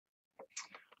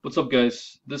What's up,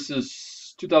 guys? This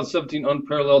is 2017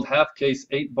 Unparalleled half case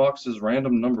 8 boxes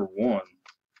random number 1.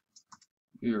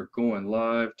 We are going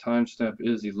live. Timestamp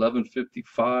is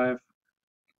 11:55.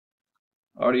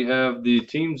 Already have the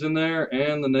teams in there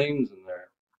and the names in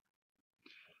there.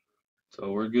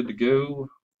 So we're good to go.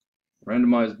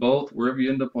 Randomize both. Wherever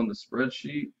you end up on the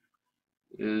spreadsheet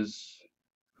is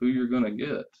who you're going to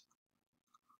get.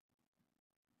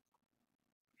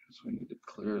 So we need to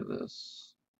clear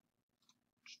this.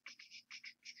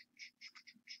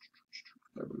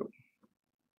 There we go.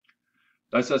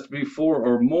 Dice has to be 4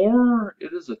 or more.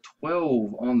 It is a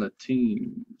 12 on the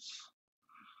teams.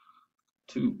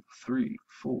 2, 3,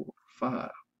 4,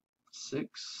 5,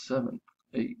 6, 7,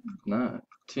 8, 9,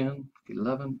 10,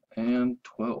 11, and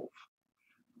 12.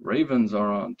 Ravens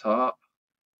are on top.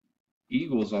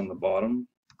 Eagles on the bottom.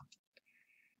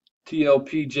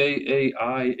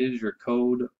 TLPJAI is your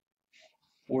code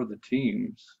for the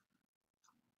teams.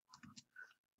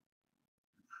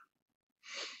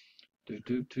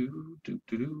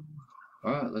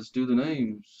 All right, let's do the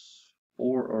names.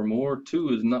 4 or more. 2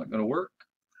 is not going to work.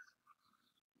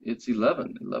 It's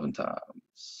 11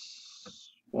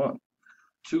 times. 1,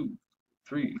 2,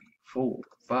 3, 4,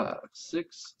 5,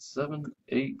 6, 7,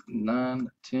 8, 9,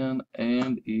 10,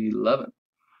 and 11.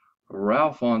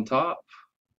 Ralph on top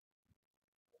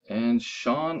and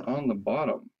Sean on the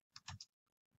bottom.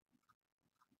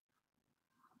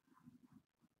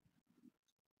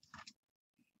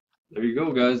 There you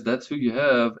go, guys. That's who you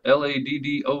have.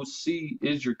 LADDOC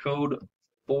is your code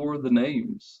for the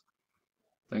names.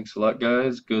 Thanks a lot,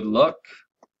 guys. Good luck.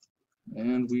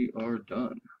 And we are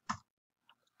done.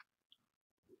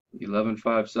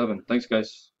 11:57. Thanks,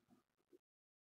 guys.